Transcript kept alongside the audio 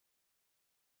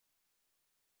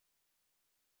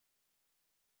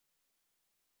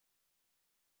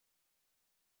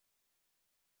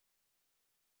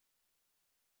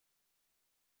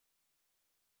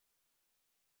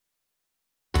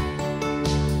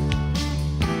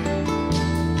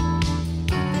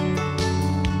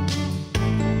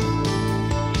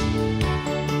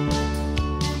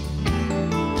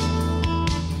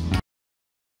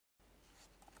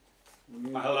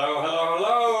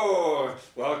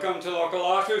welcome to Local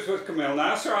Authors with Kameel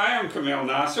Nasr. I am Kameel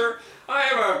Nasr. I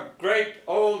have a great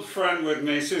old friend with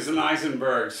me, Susan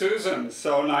Eisenberg. Susan,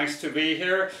 so nice to be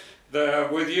here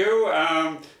with you.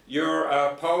 You're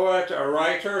a poet, a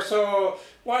writer, so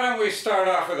why don't we start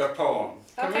off with a poem?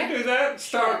 Can we do that?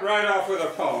 Start right off with a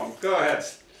poem. Go ahead.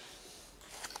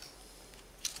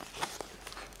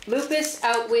 Lupus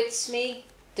outwits me,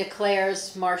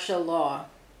 declares martial law.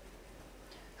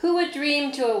 Who would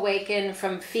dream to awaken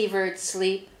from fevered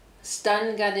sleep,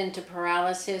 stunned into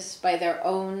paralysis by their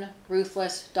own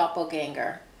ruthless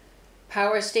doppelganger?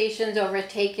 Power stations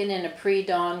overtaken in a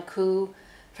pre-dawn coup,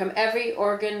 from every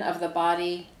organ of the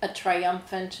body, a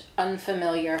triumphant,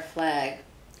 unfamiliar flag.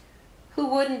 Who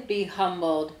wouldn't be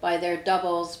humbled by their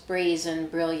double's brazen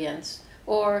brilliance,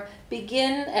 or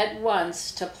begin at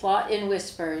once to plot in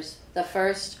whispers the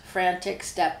first frantic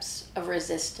steps of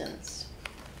resistance?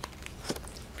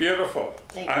 Beautiful.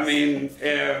 Thanks. I mean,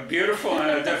 beautiful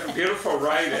and a different, beautiful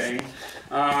writing.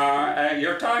 And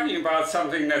you're talking about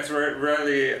something that's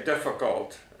really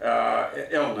difficult,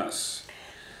 illness.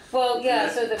 Well, yeah,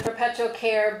 so the Perpetual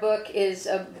Care book is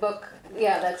a book,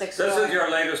 that's exploring. This is your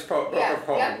latest book of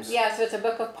poems. Yeah, so it's a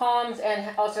book of poems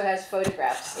and also has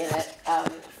photographs in it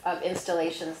of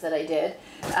installations that I did.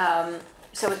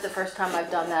 So it's the first time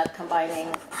I've done that,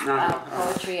 combining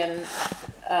poetry and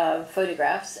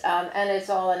photographs, and it's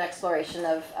all an exploration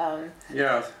of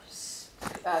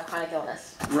chronic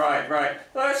illness. Right.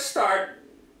 Let's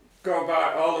go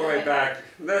back all the way back.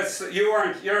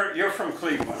 You're from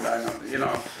Cleveland, I know. You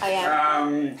know. I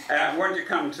am. When did you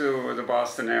come to the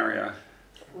Boston area?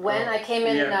 When I came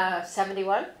in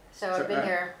 '71. So I've been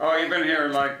here. Oh, you've been here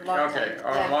like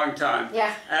a long time.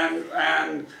 Yeah.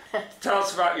 And tell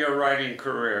us about your writing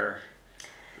career.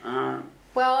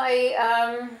 Well,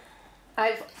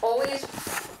 I've always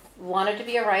wanted to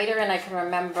be a writer, and I can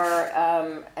remember,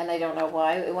 and I don't know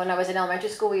why. When I was in elementary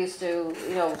school, we used to,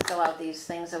 fill out these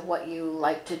things of what you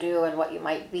like to do and what you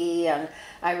might be. And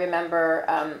I remember,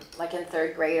 like in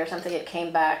 3rd grade or something, it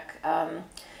came back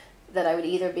that I would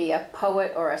either be a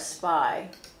poet or a spy.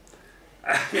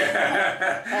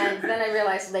 And then I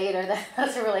realized later that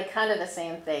those are really kind of the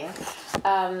same thing.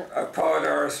 A poet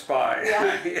or a spy.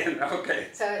 Yeah. Okay.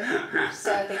 So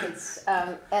I think it's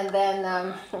and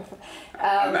then.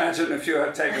 Imagine if you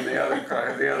had taken the other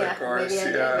course. Maybe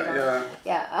I did,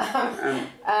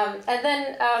 and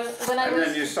then when I was. And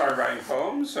then you started writing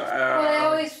poems. Well,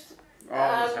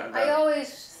 I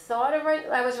always thought of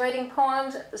I was writing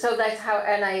poems, so that's how,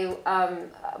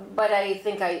 but I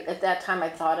think at that time I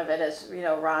thought of it as,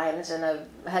 rhymes, and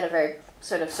I had a very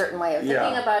sort of certain way of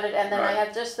thinking about it, and then I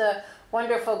had just the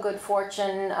wonderful good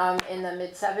fortune in the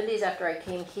mid-'70s after I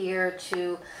came here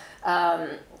to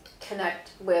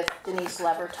connect with Denise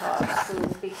Levertov, who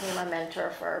became a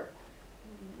mentor for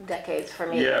decades for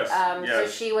me. Yes. So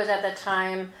she was at the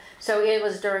time, so it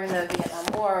was during the Vietnam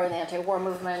War and the anti-war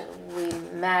movement. We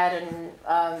met and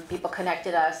people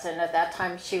connected us, and at that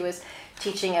time she was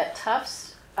teaching at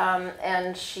Tufts,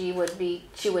 and she would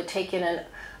take in an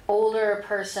older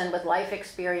person with life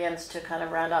experience to kind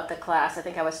of round out the class. I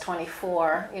think I was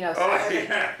 24, so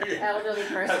elderly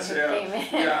person who came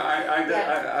in.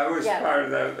 I was part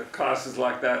of the classes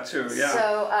like that too,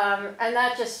 So, and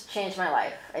that just changed my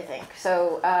life, I think.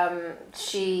 So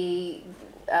she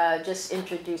just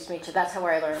introduced me to, that's how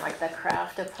I learned like the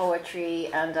craft of poetry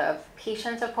and the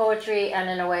patience of poetry, and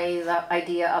in a way the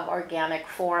idea of organic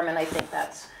form, and I think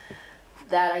that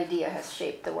idea has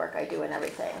shaped the work I do and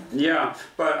everything. Yeah,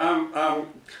 but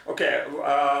okay,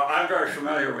 I'm very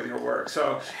familiar with your work,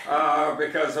 so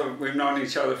because we've known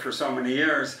each other for so many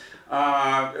years.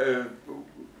 A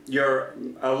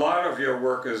lot of your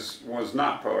work was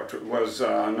not poetry, was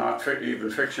not even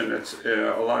fiction. It's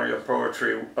a lot of your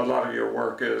poetry, a lot of your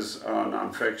work is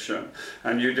nonfiction,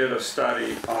 and you did a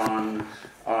study on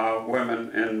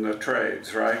women in the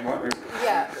trades, right?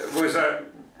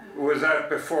 Was that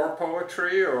before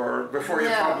poetry, or before you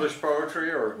published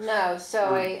poetry, or? No,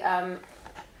 so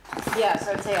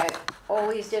so I'd say I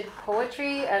always did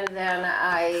poetry, and then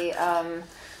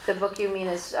the book you mean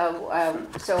is, so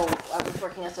I was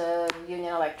working as a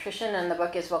union electrician, and the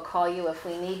book is We'll Call You If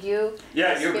We Need You.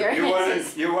 Yeah, you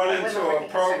went into a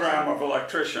program of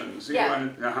electricians.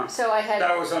 So I had.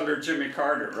 That was under Jimmy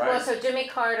Carter, right? Well, so Jimmy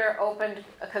Carter opened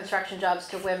construction jobs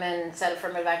to women, set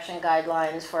affirmative action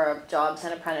guidelines for jobs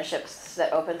and apprenticeships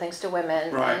that open things to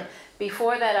women. Right. And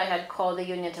before that, I had called the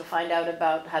union to find out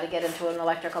about how to get into an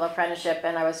electrical apprenticeship,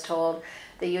 and I was told,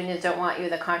 the unions don't want you,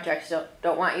 the contractors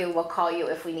don't want you, we'll call you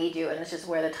if we need you, and this is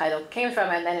where the title came from.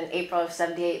 And then in April of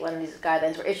 '78 when these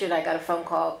guidelines were issued. I got a phone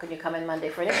call, "Can you come in Monday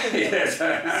for an interview?" Yes.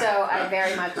 So I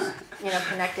very much,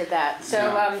 connected that.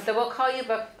 So the We'll Call You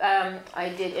book,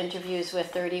 I did interviews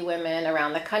with 30 women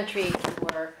around the country who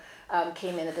were,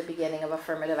 came in at the beginning of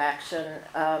affirmative action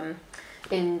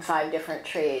in 5 different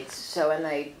trades. So, and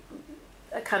I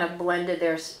kind of blended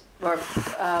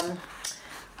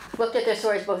looked at their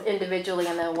stories both individually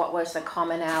and then what was the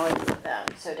commonality of them.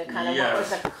 So to kind of, what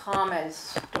was a common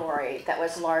story that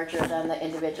was larger than the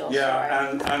individual story.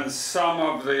 Yeah, and some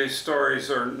of the stories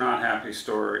are not happy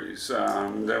stories.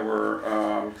 There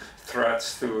were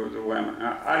threats to the women.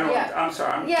 I'm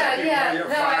sorry. I'm No,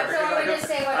 I would just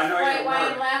say why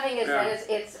I'm laughing is that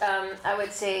it's I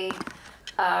would say,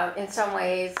 in some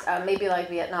ways, maybe like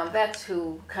Vietnam vets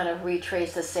who kind of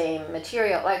retrace the same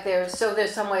material. Like there's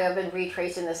some way I've been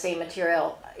retracing the same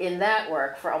material in that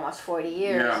work for almost 40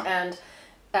 years, and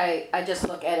I just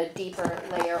look at a deeper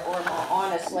layer or more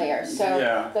honest layer. So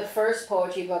the first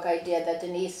poetry book I did that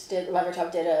Denise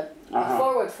Levertov did a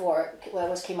forward for,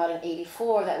 came out in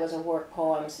 '84. That was a work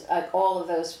poems. All of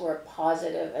those were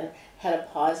positive and had a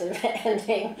positive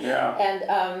ending. Yeah.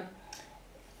 And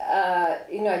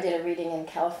I did a reading in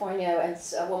California, and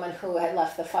a woman who had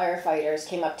left the firefighters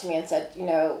came up to me and said,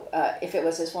 if it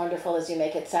was as wonderful as you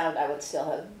make it sound, I would still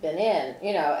have been in,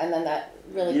 and then that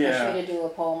really pushed me to do a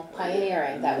poem,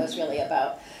 Pioneering, that was really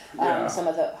about some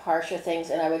of the harsher things,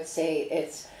 and I would say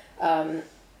it's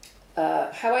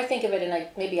how I think of it, and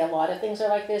maybe a lot of things are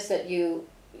like this, that you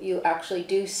actually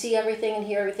do see everything and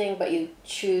hear everything, but you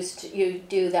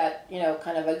do that,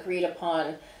 kind of agreed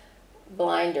upon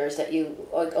blinders that you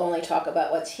only talk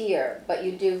about what's here, but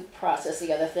you do process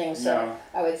the other things. So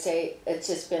I would say it's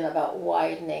just been about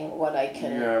widening what I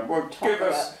can talk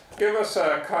about. Give us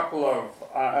a couple of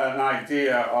an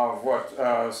idea of what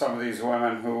some of these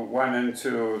women who went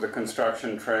into the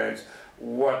construction trades,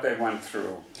 what they went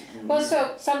through. Well,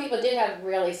 so some people did have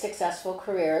really successful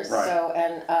careers. Right. So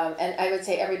and I would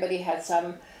say everybody had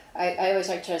some. I always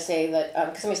like to say that,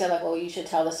 because somebody said, well, you should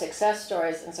tell the success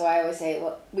stories, and so I always say,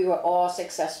 well, we were all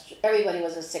everybody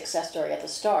was a success story at the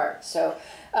start, so,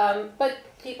 but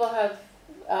people have,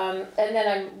 and then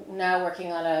I'm now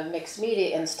working on a mixed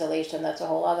media installation, that's a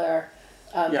whole other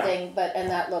thing, and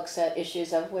that looks at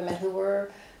issues of women who were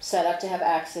set up to have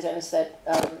accidents that,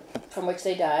 from which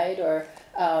they died, or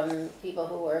people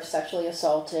who were sexually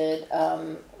assaulted,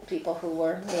 people who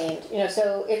were named,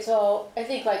 so it's all, I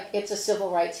think like it's a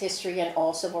civil rights history, and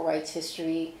all civil rights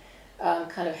history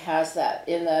kind of has that.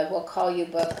 In the We'll Call You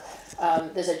book,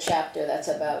 there's a chapter that's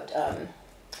about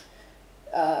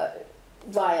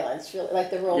violence, really, like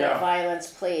the role that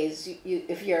violence plays.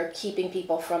 If you're keeping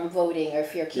people from voting, or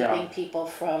if you're keeping people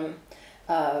from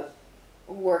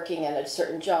working at a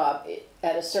certain job,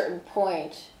 at a certain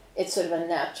point, it's sort of a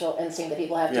natural instinct that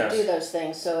people have to do those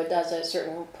things, so it does at a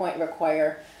certain point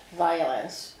require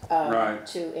violence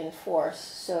to enforce.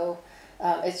 So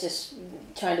it's just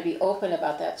trying to be open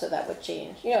about that, so that would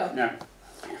change. Yeah.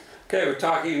 Okay, we're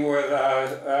talking with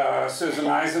Susan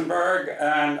Eisenberg,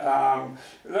 and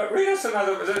read us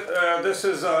another. This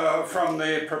is from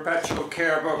the Perpetual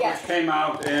Care book, which came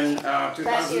out in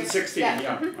 2016.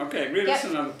 Okay, read us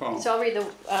another poem. So I'll read the.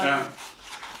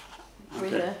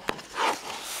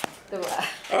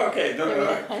 Okay,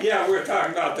 we're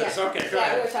talking about this. Okay, go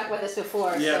ahead. We were talking about this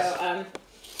before. Yes.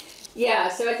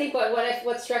 So I think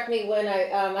what struck me when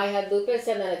I had lupus,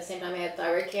 and then at the same time I had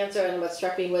thyroid cancer, and what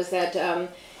struck me was that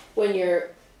when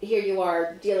you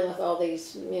are dealing with all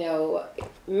these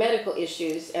medical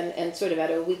issues, and sort of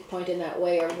at a weak point in that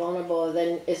way, or vulnerable,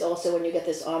 then is also when you get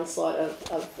this onslaught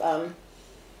of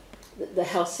the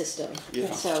health system. Yeah.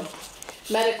 And so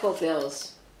medical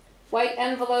bills. White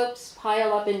envelopes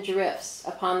pile up in drifts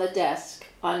upon the desk,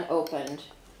 unopened.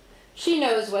 She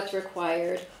knows what's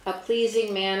required, a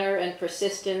pleasing manner and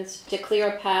persistence to clear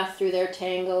a path through their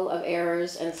tangle of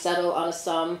errors and settle on a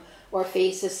sum or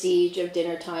face a siege of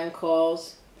dinner-time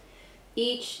calls.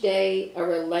 Each day a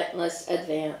relentless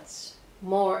advance.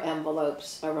 More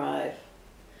envelopes arrive.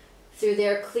 Through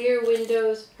their clear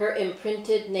windows, her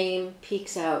imprinted name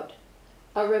peeks out,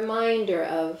 a reminder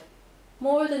of,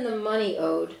 more than the money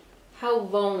owed, how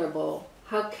vulnerable,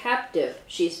 how captive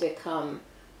she's become,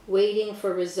 waiting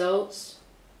for results,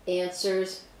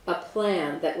 answers, a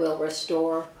plan that will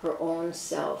restore her own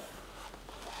self.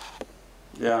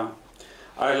 Yeah,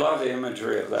 I love the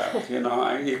imagery of that.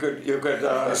 You could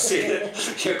see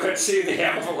it. You could see the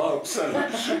envelopes and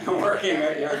working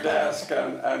at your desk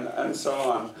and so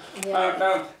on.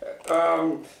 Yeah.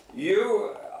 Now,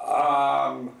 you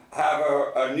have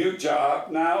a new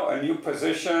job now, a new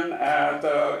position at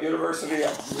the University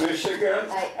of Michigan,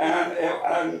 and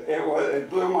it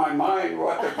blew my mind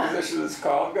what the position is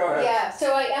called. Go ahead. Yeah,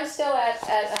 so I am still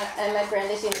I'm at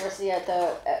Brandeis University at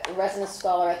the resident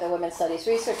scholar at the Women's Studies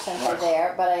Research Center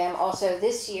there, but I am also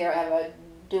this year I have a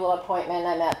dual appointment.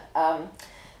 I'm at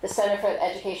the Center for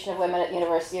Education of Women at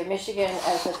University of Michigan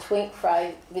as a Twink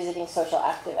Fry visiting social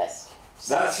activist.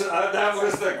 That's that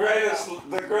was the greatest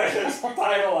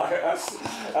title.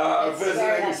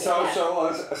 Visiting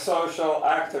social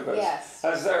activist. Yes.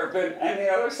 Has there been any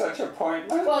other such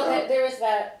appointment? Well, there is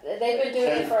that. They've been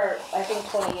doing it for I think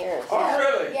 20 years. Oh, yeah.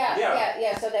 really?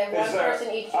 Yeah. So they have one person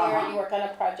each year, and you work on a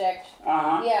project.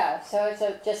 Yeah. So it's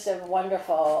just a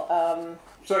wonderful.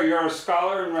 So you're a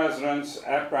scholar in residence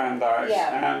at Brandeis,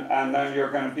 and then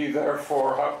you're going to be there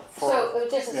for. So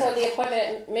the appointment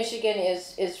at Michigan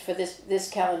is for this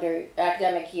calendar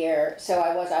academic year. So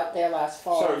I was out there last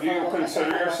fall. So do you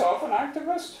consider yourself an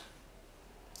activist?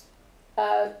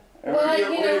 Well,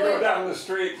 when you go down the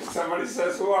street and somebody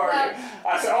says, "Who are you?"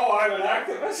 I say, "Oh, I'm an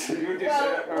activist." You just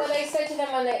say it. Well, I said to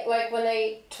them when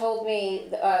they told me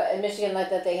in Michigan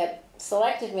that they had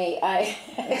selected me, I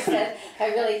said I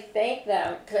really thanked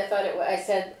them because I thought I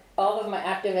said all of my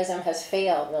activism has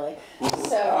failed really.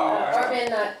 So or been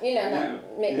not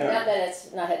that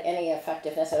it's not had any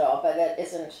effectiveness at all, but it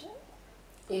isn't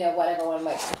what everyone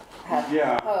might have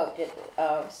hoped.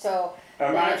 So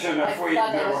imagine if I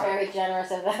thought that was very generous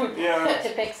of them to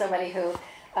pick somebody who.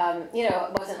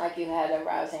 It wasn't like you had a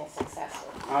rousing success.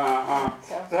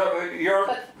 So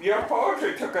your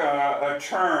poetry took a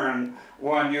turn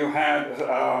when you had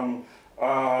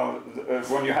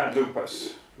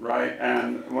lupus, right?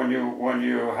 And when you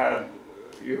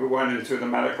went into the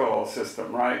medical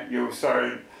system, right? You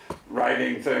started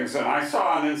writing things, and I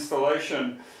saw an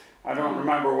installation. I don't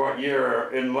remember what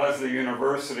year in Lesley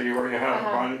University where you had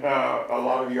a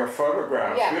lot of your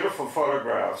photographs, beautiful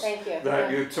photographs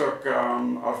that you took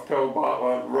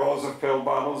of rows of pill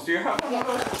bottles. Do you have them?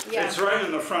 Yeah. It's right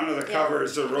in the front of the cover.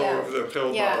 Is a row of the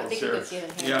pill bottles I think here. You can see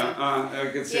it here. I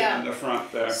can see it in the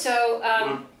front there. So.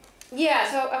 So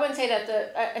I wouldn't say that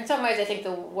in some ways I think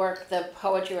the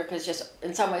poetry work has just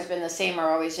in some ways been the same or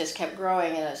always just kept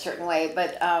growing in a certain way.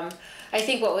 But I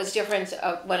think what was different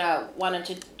when I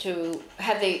wanted to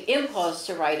have the impulse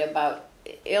to write about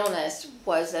illness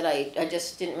was that I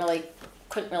just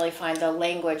couldn't really find the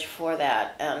language for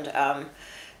that. And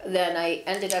then I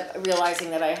ended up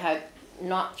realizing that I had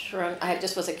I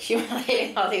just was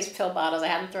accumulating all these pill bottles. I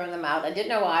hadn't thrown them out. I didn't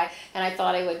know why, and I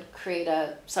thought I would create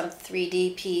some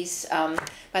 3D piece.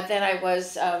 But then I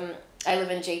live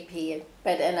in JP,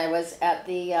 and I was at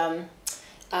the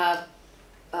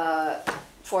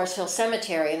Forest Hill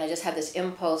Cemetery, and I just had this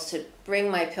impulse to bring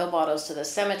my pill bottles to the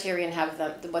cemetery and have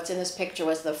them. What's in this picture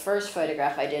was the first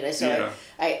photograph I did.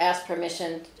 I asked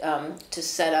permission to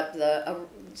set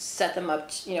them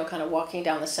up, kind of walking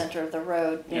down the center of the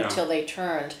road until they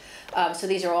turned. So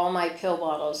these are all my pill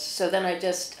bottles. So then I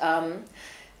just,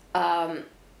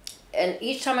 and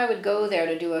each time I would go there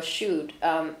to do a shoot,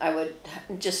 I would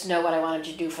just know what I wanted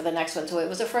to do for the next one. So it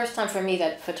was the first time for me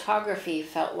that photography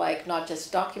felt like not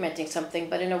just documenting something,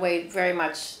 but in a way very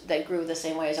much that grew the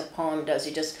same way as a poem does.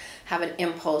 You just have an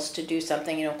impulse to do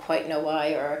something, you don't quite know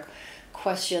why, or a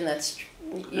question that's,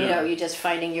 you're just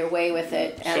finding your way with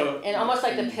it. And almost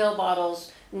like the pill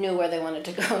bottles knew where they wanted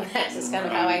to go next. It's kind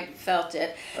of how I felt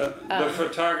it. The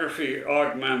photography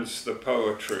augments the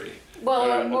poetry.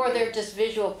 Well, or they're just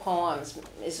visual poems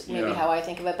is maybe how I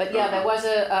think of it. But there was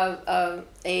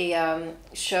a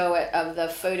show of the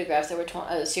photographs. There were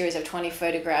a series of 20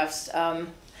 photographs, and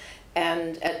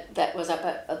that was up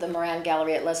at the Moran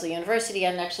Gallery at Lesley University,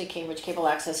 and actually Cambridge Cable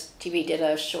Access TV did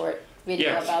a short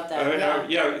video about that.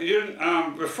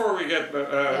 Before we get,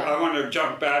 I want to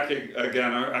jump back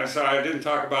again. I didn't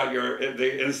talk about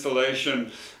the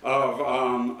installation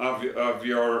of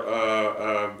your.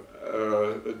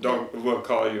 We'll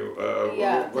call you.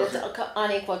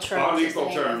 Unequal terms. Unequal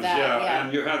terms,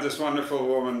 And you had this wonderful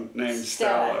woman named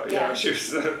Stella. She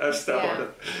was a Stella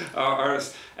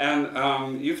artist.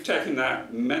 And you've taken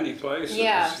that many places.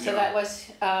 So that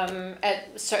was,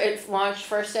 it launched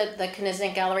first at the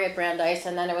Kniznik Gallery at Brandeis,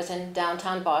 and then it was in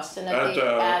downtown Boston at the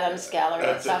Adams Gallery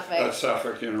at Suffolk. At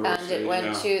Suffolk University. And it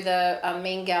went to the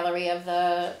main gallery of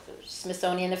the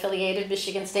Smithsonian-affiliated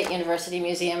Michigan State University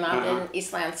Museum out in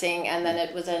East Lansing, and then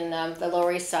it was in the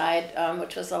Lower East Side,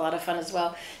 which was a lot of fun as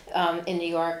well, in New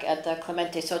York at the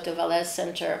Clemente Soto Velez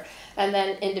Center. And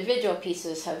then individual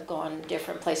pieces have gone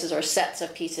different places, or sets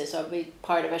of pieces. I'll be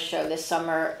part of a show this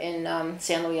summer in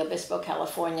San Luis Obispo,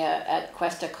 California at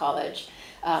Cuesta College.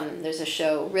 There's a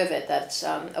show, Rivet, that's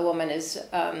a woman is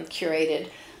curated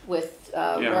with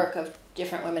work of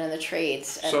different women in the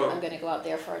trades, and So, I'm going to go out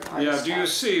there for an artist. Yeah, do you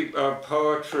see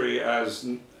poetry as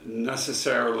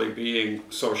necessarily being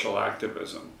social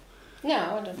activism? No,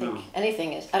 I don't think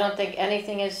anything is. I don't think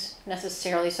anything is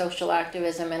necessarily social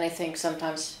activism, and I think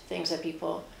sometimes things that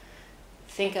people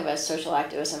think of as social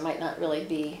activism might not really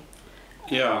be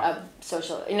a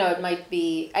social. You know, it might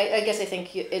be. I guess I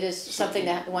think it is something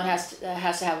that one has to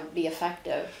have be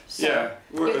effective. So yeah.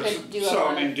 you could do So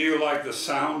I mean, do you like the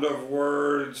sound of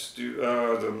words? Do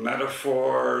the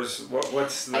metaphors?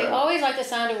 What's the? I always like the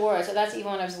sound of words. So that's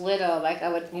even when I was little. Like I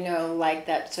would, like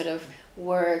that sort of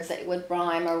words that would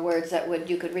rhyme or words that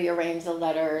you could rearrange the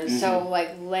letters. So like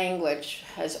language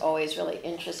has always really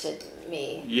interested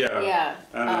me. Yeah. Yeah.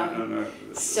 And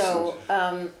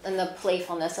and the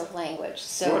playfulness of language.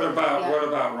 So what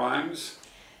about rhymes?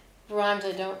 Rhymes,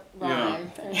 I don't rhyme.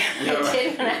 Yeah. I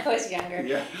did when I was younger.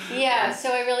 Yeah. Yeah, so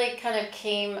I really kind of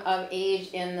came of age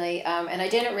in the, and I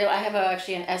didn't realize, I have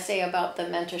actually an essay about the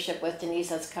mentorship with Denise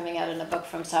that's coming out in a book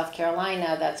from South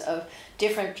Carolina that's of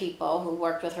different people who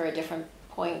worked with her at different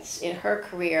points in her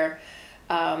career.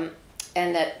 And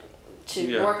that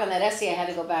to work on that essay, I had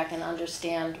to go back and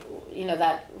understand,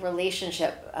 that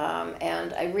relationship.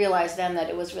 And I realized then that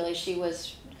it was really, she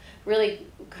was really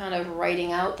kind of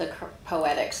writing out the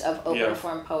poetics of open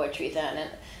form poetry then, and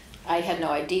I had no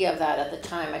idea of that at the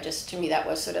time. To me that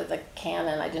was sort of the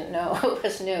canon. I didn't know it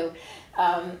was new.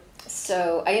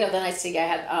 So then I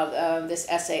had this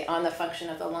essay on the function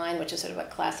of the line, which is sort of a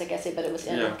classic essay, but it was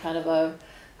in kind of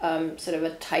a sort of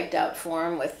a typed out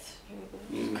form with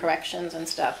corrections and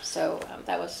stuff. So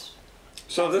that was.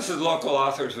 So this is Local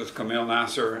Authors with Kameel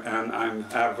Nasr, and I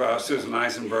have Susan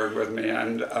Eisenberg with me,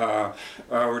 and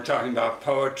we're talking about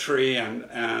poetry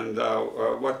and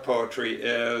what poetry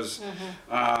is.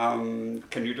 Can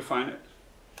you define it?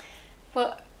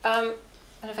 Well, I don't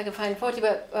know if I can find poetry,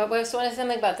 but so I wanted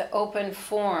something about the open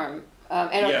form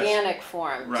and organic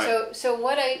form. Right. So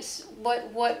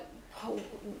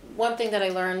one thing that I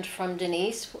learned from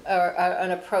Denise, or an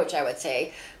approach I would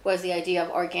say, was the idea of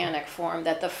organic form,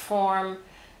 that the form,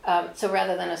 so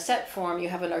rather than a set form, you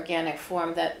have an organic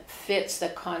form that fits the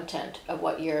content of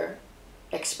what you're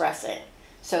expressing.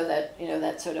 So that,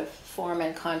 that sort of form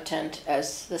and content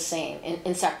as the same,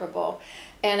 inseparable.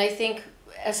 And I think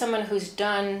as someone who's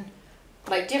done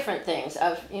like different things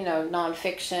of,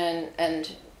 nonfiction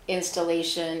and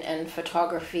installation and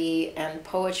photography and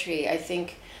poetry, I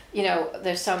think,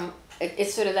 there's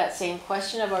it's sort of that same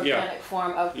question of organic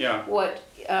form of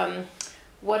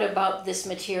what about this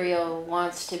material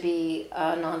wants to be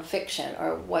nonfiction,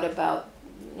 or what about,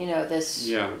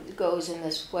 this goes in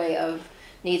this way of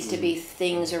needs to be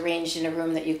things arranged in a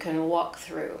room that you can walk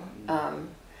through.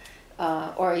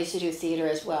 Or I used to do theater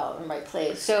as well and write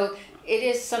plays. So it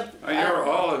is something. You're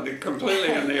all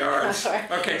completely in the arts.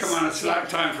 Okay, come on, it's not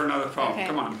time for another poem. Okay.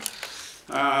 Come on.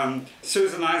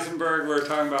 Susan Eisenberg, we're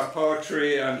talking about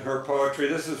poetry and her poetry.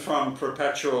 This is from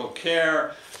Perpetual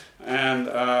Care, and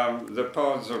the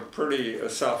poems are pretty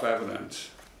self-evident.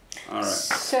 All right.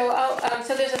 So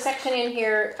so there's a section in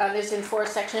here. There's in 4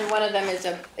 sections. One of them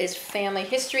is family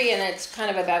history, and it's kind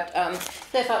of about. I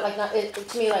thought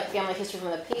to me like family history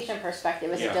from the patient perspective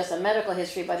isn't just a medical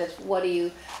history, but it's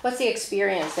what's the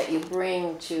experience that you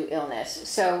bring to illness.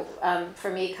 So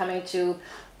for me, coming to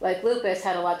lupus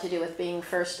had a lot to do with being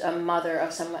first a mother of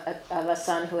a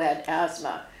son who had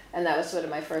asthma, and that was sort of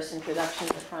my first introduction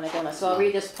to chronic illness. So I'll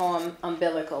read this poem,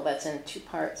 Umbilical, that's in 2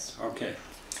 parts. Okay.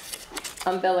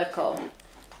 Umbilical.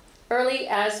 Early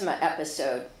asthma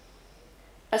episode.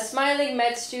 A smiling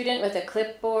med student with a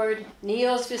clipboard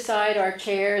kneels beside our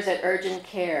chairs at urgent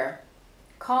care.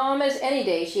 Calm as any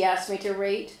day, she asked me to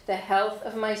rate the health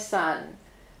of my son,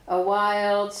 a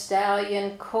wild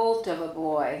stallion colt of a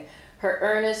boy, her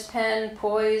earnest pen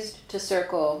poised to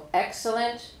circle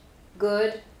excellent,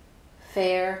 good,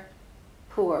 fair,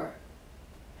 poor.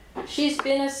 She's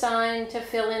been assigned to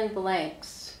fill in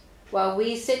blanks, while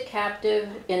we sit captive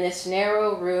in this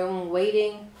narrow room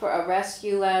waiting for a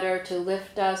rescue ladder to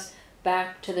lift us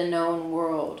back to the known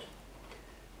world.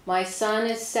 My son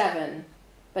is 7,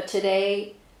 but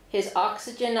today, his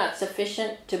oxygen not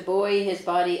sufficient to buoy his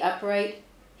body upright,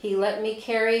 he let me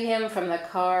carry him from the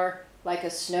car like a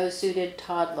snowsuited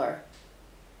toddler.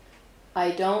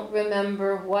 I don't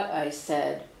remember what I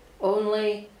said,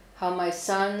 only how my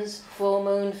son's full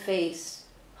moon face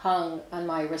hung on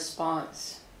my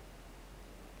response.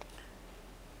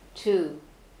 2.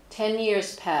 10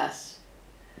 years pass.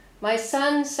 My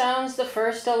son sounds the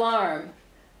first alarm.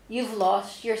 You've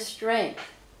lost your strength.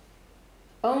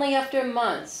 Only after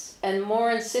months and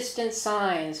more insistent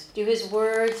signs do his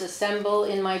words assemble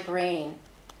in my brain.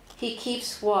 He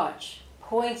keeps watch,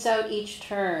 points out each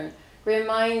turn,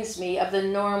 reminds me of the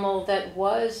normal that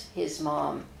was his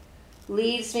mom,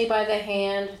 leads me by the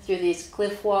hand through these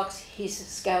cliff walks he's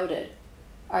scouted.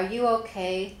 Are you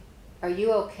okay? Are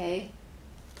you okay?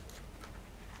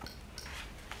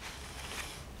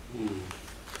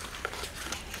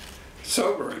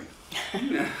 Sobering.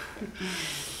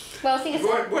 Well, I think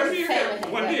it's When do you get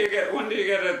thing, when do you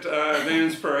get it, the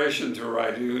inspiration to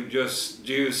write? Do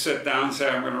you sit down and say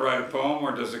I'm going to write a poem,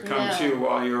 or does it come to you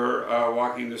while you're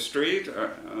walking the street?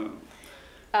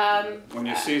 When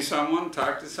you see someone,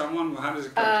 talk to someone, how does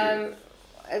it come to you?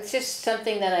 It's just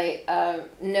something that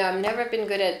no, I've never been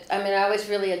good at. I mean, I always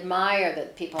really admire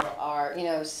that people are,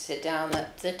 sit down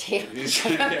at the table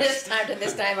from this time to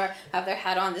this time, or have their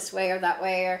hat on this way or that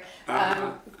way, or.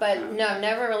 But no, I've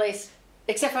never really,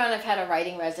 except for when I've had a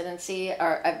writing residency,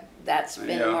 or that's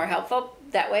been more helpful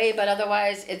that way. But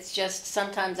otherwise, it's just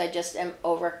sometimes I just am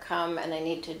overcome and I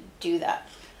need to do that.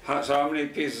 So how many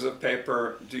pieces of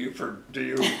paper do you go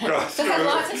through? I have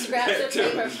lots of scraps of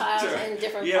paper piles in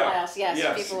different piles. Yes,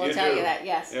 people will tell you that.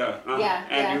 Yes. Yeah.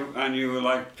 And you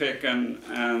like pick and.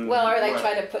 Well, or they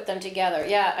try to put them together.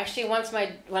 Yeah. Actually, once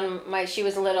when she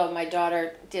was little, my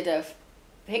daughter did a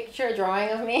picture drawing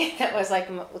of me that was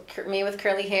like me with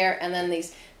curly hair, and then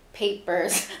these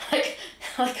papers like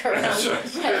around.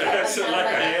 That's like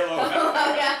a halo.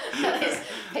 Oh yeah. These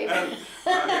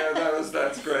papers.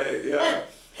 That's great. Yeah.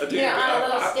 On a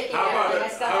little sticky how about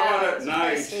at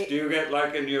night? Do you get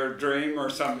like in your dream or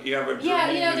something? You have a dream?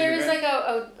 Yeah, there is like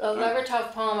a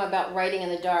Levertov poem about writing in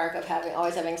the dark, of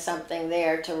always having something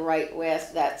there to write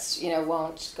with that's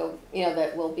won't go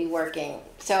that will be working.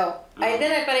 So but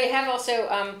I have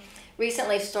also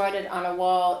recently started on a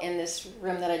wall in this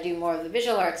room that I do more of the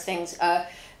visual arts things.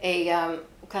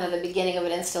 Kind of the beginning of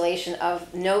an installation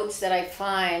of notes that I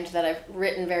find that I've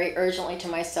written very urgently to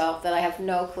myself that I have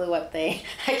no clue what I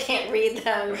can't read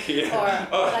them, I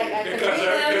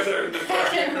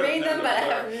can read them, but I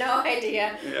have no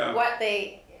idea what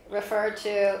they refer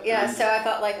to. Yeah, so I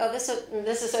thought like, this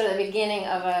is sort of the beginning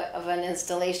of an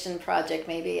installation project,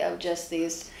 maybe, of just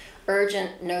these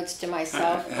urgent notes to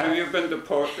myself. Have you been to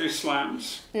poetry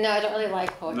slams? No, I don't really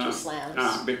like poetry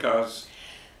slams. Because?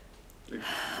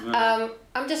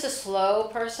 I'm just a slow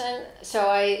person, so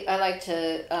I like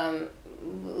to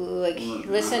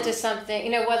listen to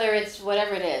something, whether it's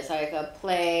whatever it is, like a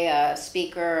play, a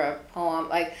speaker, a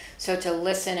poem, so to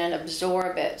listen and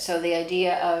absorb it. So the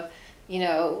idea of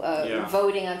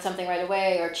voting on something right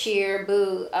away or cheer,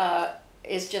 boo,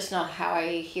 is just not how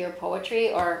I hear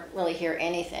poetry or really hear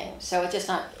anything. So it's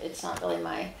not really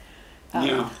my.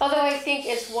 Although I think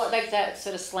it's like that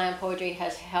sort of slam poetry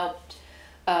has helped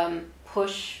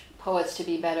push poets to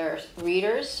be better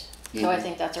readers. So I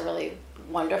think that's a really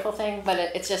wonderful thing, but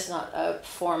it's just not a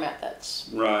format that's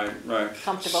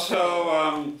comfortable for me.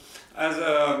 So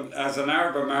as an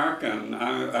Arab American,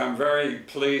 I'm very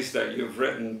pleased that you've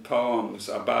written poems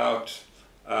about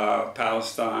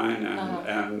Palestine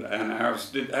and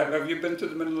Arabs. Have you been to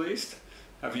the Middle East?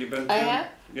 Have you been to? I have.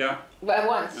 Yeah.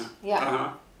 Once.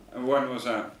 Yeah. When was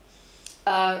that?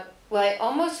 Well, I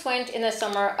almost went in the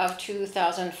summer of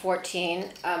 2014,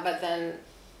 but then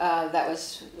that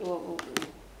was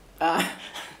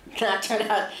not turned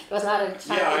out. It was not a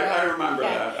time. Yeah, I remember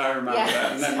that. I remember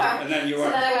that. And then you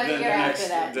went. So then I went the year after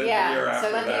that. So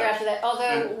I went the year after that.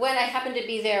 Although when I happened to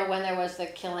be there when there was the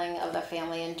killing of the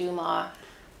family in Douma,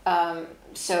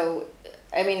 so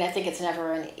I mean I think it's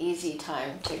never an easy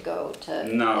time to go to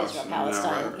Israel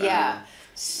Palestine.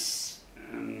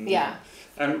 Never.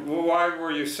 And why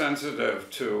were you sensitive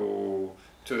to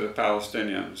the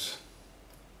Palestinians?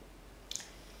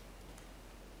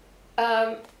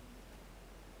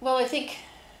 Well, I think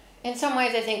in some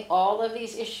ways all of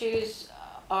these issues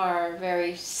are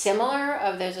very similar.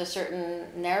 There's a certain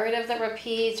narrative that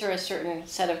repeats, or a certain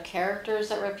set of characters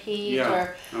that repeat,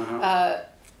 or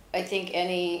I think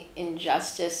any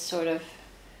injustice sort of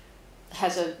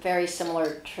has a very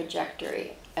similar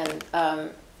trajectory, and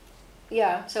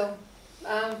so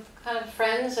kind of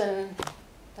friends, and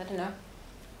I don't know,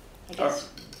 I guess.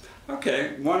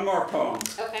 Okay, one more poem.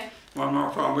 Okay. One more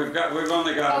poem. We've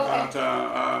only got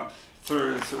about 2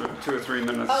 or 3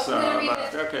 minutes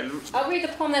left. Okay. I'll read the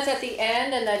poem that's at the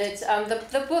end, and that it's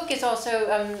the book is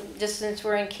also just since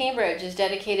we're in Cambridge, is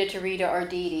dedicated to Rita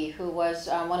Arditi, who was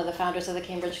one of the founders of the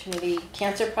Cambridge Community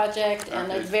Cancer Project,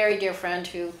 and a very dear friend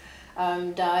who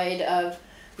died of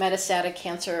metastatic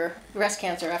cancer, breast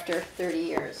cancer after 30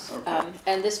 years. Okay.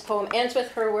 And this poem ends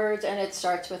with her words, and it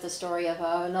starts with a story of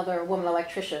another woman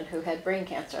electrician who had brain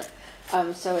cancer.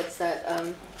 So it's that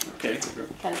Okay.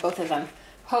 kind of both of them.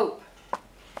 Hope.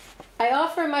 I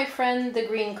offer my friend the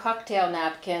green cocktail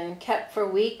napkin kept for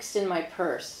weeks in my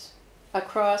purse.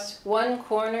 Across one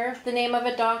corner, the name of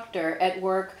a doctor at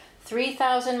work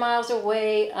 3,000 miles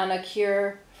away on a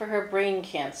cure for her brain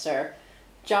cancer,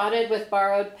 jotted with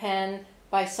borrowed pen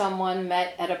by someone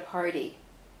met at a party.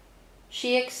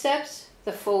 She accepts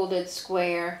the folded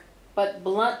square, but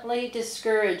bluntly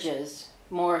discourages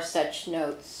more such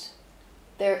notes.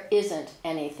 There isn't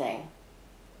anything.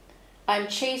 I'm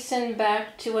chastened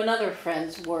back to another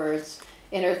friend's words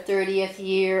in her 30th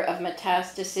year of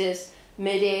metastasis,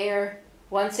 midair,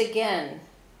 once again,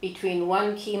 between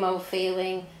one chemo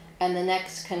failing and the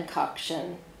next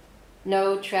concoction.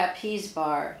 No trapeze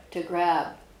bar to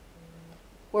grab.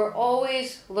 We're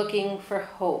always looking for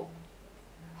hope.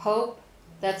 Hope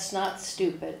that's not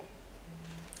stupid.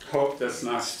 Hope that's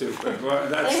not stupid. Well,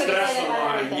 that's the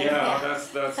line. Yeah, that's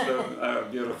the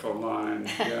beautiful line.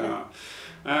 Yeah.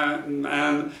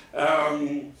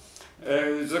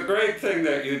 It's a great thing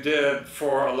that you did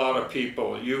for a lot of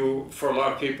people. For a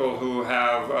lot of people who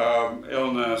have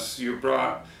illness, you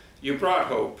brought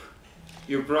hope.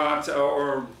 You brought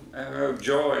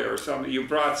joy or something. You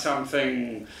brought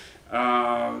something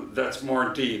that's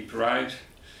more deep, right?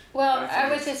 Well,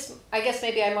 I guess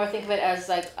maybe I more think of it as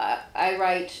like I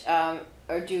write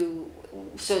or do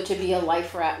so to be a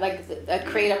life raft. Like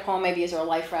create a poem maybe as a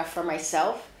life raft for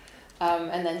myself.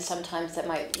 And then sometimes that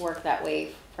might work that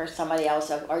way for somebody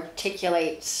else,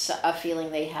 articulate a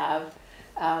feeling they have,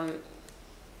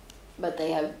 but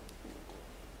they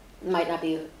might not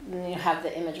be have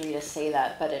the imagery to say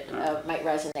that, but it might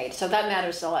resonate. So that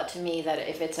matters a lot to me, that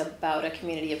if it's about a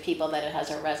community of people, that it has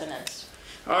a resonance.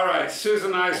 All right,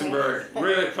 Susan Eisenberg,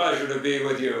 really a pleasure to be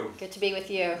with you. Good to be with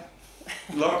you.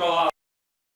 Local